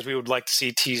historians, we would like to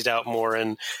see teased out more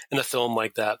in a film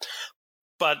like that.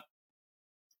 But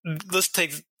let's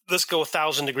go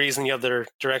 1,000 degrees in the other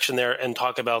direction there and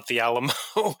talk about the Alamo.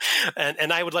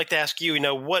 and I would like to ask you,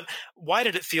 why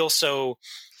did it feel so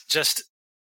just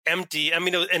empty? I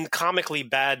mean, and comically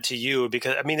bad to you?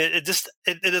 Because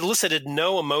it elicited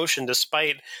no emotion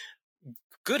despite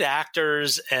good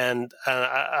actors and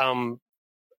it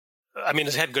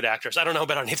had good actors. I don't know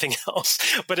about anything else,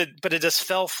 but it just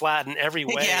fell flat in every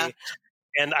way. Yeah.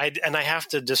 And I have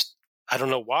to just, I don't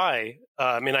know why.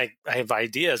 I have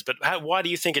ideas, but why do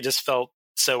you think it just felt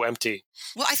so empty?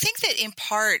 Well, I think that in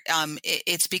part,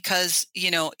 it's because,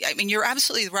 you're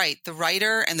absolutely right. The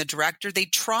writer and the director, they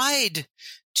tried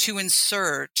to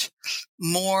insert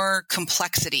more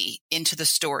complexity into the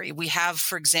story. We have,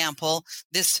 for example,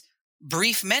 this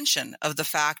brief mention of the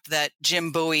fact that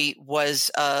Jim Bowie was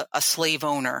a slave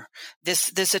owner.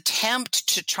 This attempt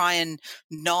to try and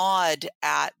nod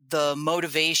at the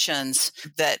motivations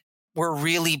that were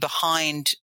really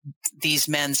behind these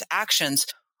men's actions.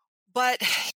 But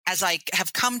as I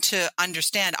have come to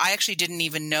understand, I actually didn't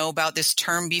even know about this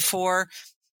term before.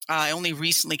 I only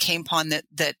recently came upon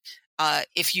that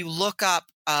if you look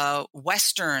up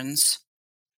Westerns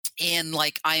in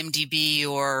like IMDb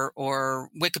or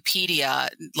Wikipedia,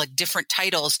 like different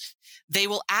titles, they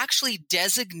will actually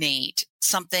designate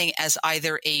something as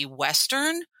either a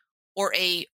Western or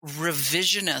a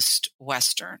revisionist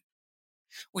Western,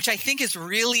 which I think is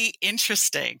really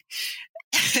interesting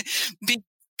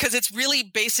because it's really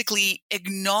basically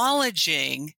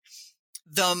acknowledging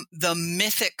the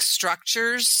mythic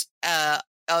structures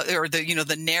or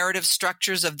the narrative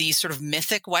structures of these sort of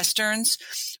mythic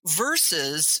Westerns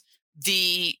versus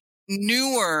the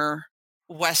newer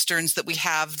Westerns that we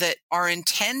have that are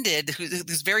intended,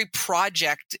 whose very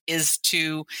project is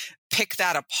to pick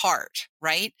that apart,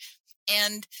 right?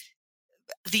 And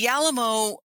the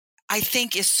Alamo, I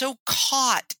think, is so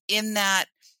caught in that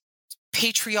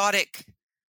patriotic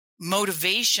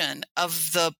motivation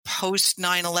of the post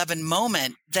 9/11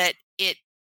 moment that it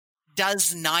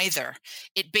does neither.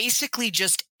 It basically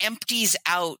just empties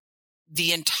out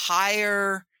the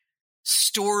entire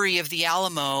story of the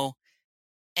Alamo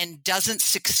and doesn't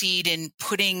succeed in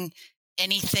putting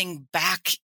anything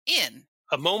back in.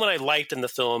 A moment I liked in the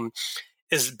film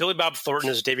is Billy Bob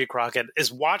Thornton as Davy Crockett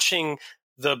is watching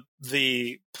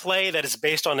the play that is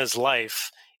based on his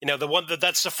life. The one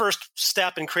that's the first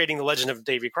step in creating the legend of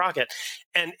Davy Crockett.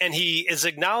 And he is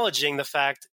acknowledging the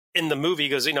fact in the movie, he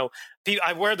goes,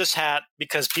 I wear this hat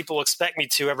because people expect me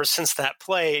to ever since that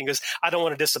play. He goes, I don't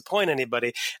want to disappoint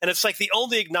anybody. And it's like the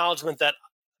only acknowledgement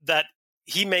that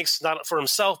he makes, not for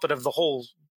himself, but of the whole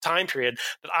time period,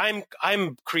 that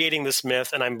I'm creating this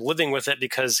myth and I'm living with it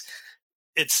because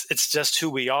it's just who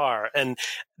we are. And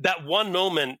that one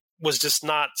moment was just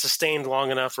not sustained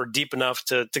long enough or deep enough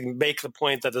to make the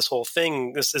point that this whole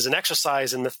thing, this is an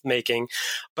exercise in myth making.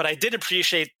 But I did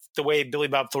appreciate the way Billy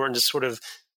Bob Thornton just sort of,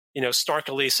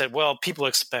 snarkily said, well, people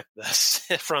expect this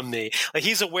from me. Like,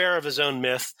 he's aware of his own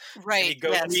myth. Right.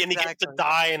 And he gets to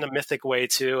die in a mythic way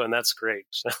too. And that's great.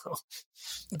 So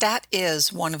that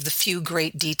is one of the few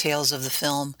great details of the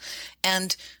film.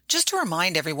 And just to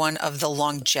remind everyone of the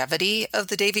longevity of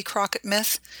the Davy Crockett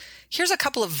myth, here's a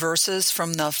couple of verses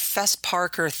from the Fess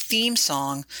Parker theme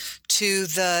song to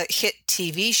the hit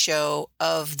TV show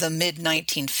of the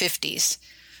mid-1950s.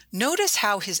 Notice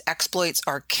how his exploits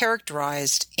are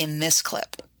characterized in this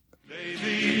clip.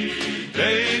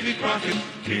 Davy Crockett,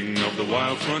 king of the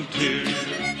wild frontier,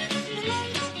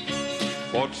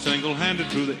 fought single-handed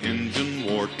through the Injun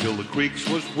War till the creeks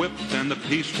was whipped and the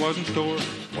peace was in store.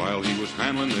 While he was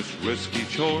handling this risky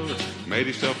chore, made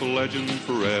himself a legend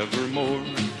forevermore.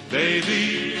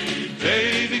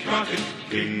 Davy Crockett,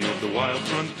 king of the wild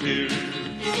frontier.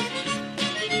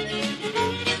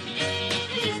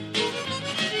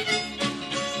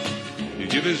 He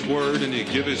give his word and he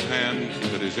give his hand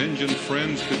that his Injun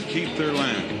friends could keep their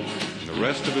land. The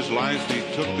rest of his life he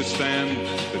took the stand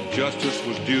that justice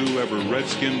was due every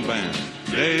redskin band.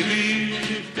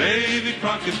 Davy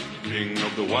Crockett, king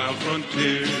of the wild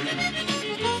frontier.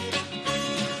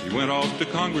 He went off to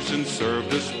Congress and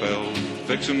served a spell,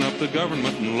 fixing up the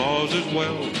government and laws as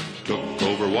well. Took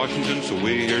over Washington, so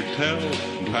we hear tell,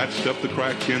 and patched up the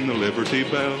crack in the Liberty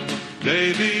Bell.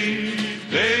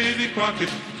 Davy Crockett,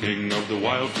 king of the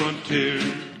wild frontier.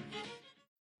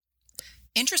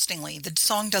 Interestingly, the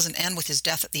song doesn't end with his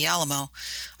death at the Alamo,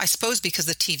 I suppose because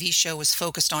the TV show was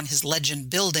focused on his legend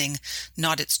building,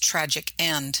 not its tragic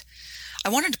end. I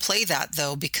wanted to play that,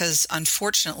 though, because,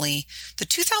 unfortunately, the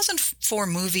 2004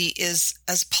 movie is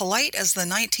as polite as the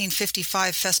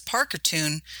 1955 Fess Parker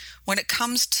tune when it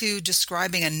comes to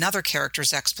describing another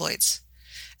character's exploits.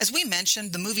 As we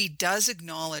mentioned, the movie does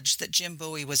acknowledge that Jim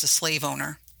Bowie was a slave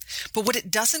owner. But what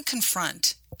it doesn't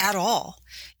confront at all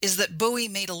is that Bowie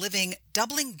made a living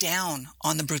doubling down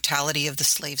on the brutality of the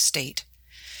slave state.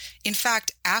 In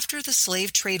fact, after the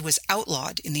slave trade was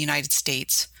outlawed in the United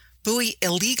States, Bowie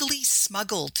illegally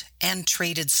smuggled and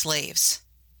traded slaves.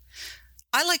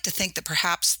 I like to think that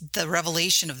perhaps the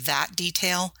revelation of that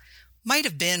detail might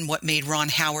have been what made Ron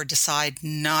Howard decide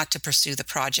not to pursue the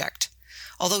project.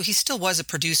 although he still was a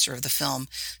producer of the film,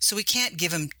 so we can't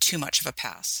give him too much of a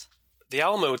pass. The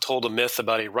Alamo told a myth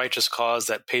about a righteous cause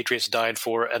that patriots died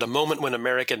for at a moment when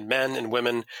American men and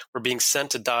women were being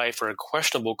sent to die for a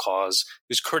questionable cause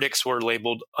whose critics were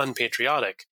labeled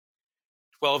unpatriotic.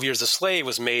 12 Years a Slave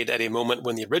was made at a moment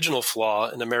when the original flaw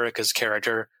in America's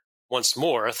character once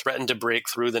more threatened to break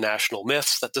through the national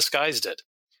myths that disguised it.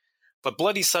 But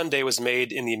Bloody Sunday was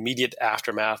made in the immediate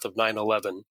aftermath of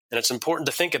 9/11, and it's important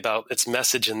to think about its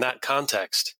message in that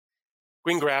context.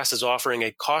 Greengrass is offering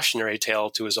a cautionary tale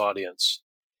to his audience.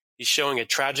 He's showing a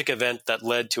tragic event that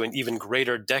led to an even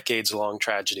greater decades-long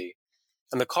tragedy.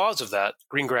 And the cause of that,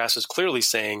 Greengrass is clearly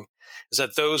saying, is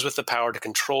that those with the power to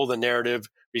control the narrative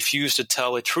refuse to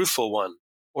tell a truthful one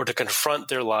or to confront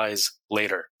their lies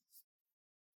later.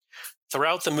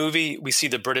 Throughout the movie, we see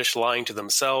the British lying to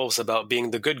themselves about being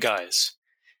the good guys.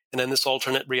 And in this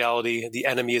alternate reality, the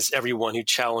enemy is everyone who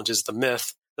challenges the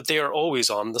myth that they are always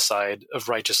on the side of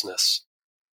righteousness.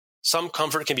 Some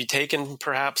comfort can be taken,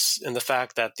 perhaps, in the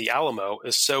fact that The Alamo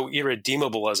is so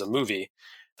irredeemable as a movie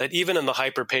that even in the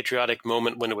hyper-patriotic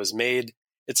moment when it was made,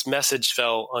 its message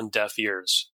fell on deaf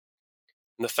ears.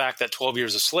 And the fact that 12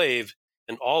 Years a Slave,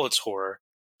 in all its horror,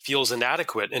 feels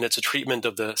inadequate in its treatment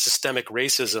of the systemic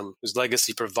racism whose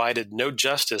legacy provided no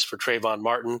justice for Trayvon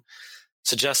Martin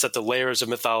suggests that the layers of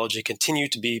mythology continue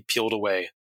to be peeled away,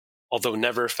 although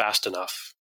never fast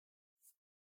enough.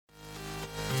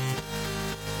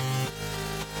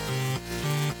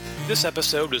 This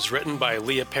episode was written by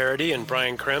Leah Parody and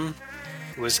Brian Krim.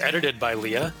 It was edited by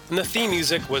Leah, and the theme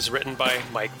music was written by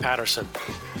Mike Patterson.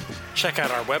 Check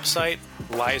out our website,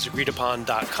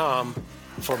 liesagreedupon.com,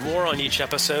 for more on each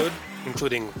episode,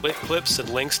 including clips and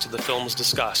links to the films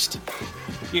discussed.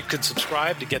 You can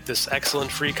subscribe to get this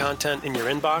excellent free content in your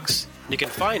inbox, and you can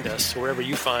find us wherever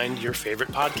you find your favorite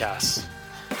podcasts.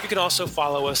 You can also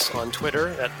follow us on Twitter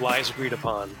at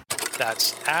liesagreedupon.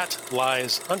 That's at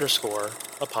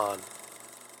lies_upon.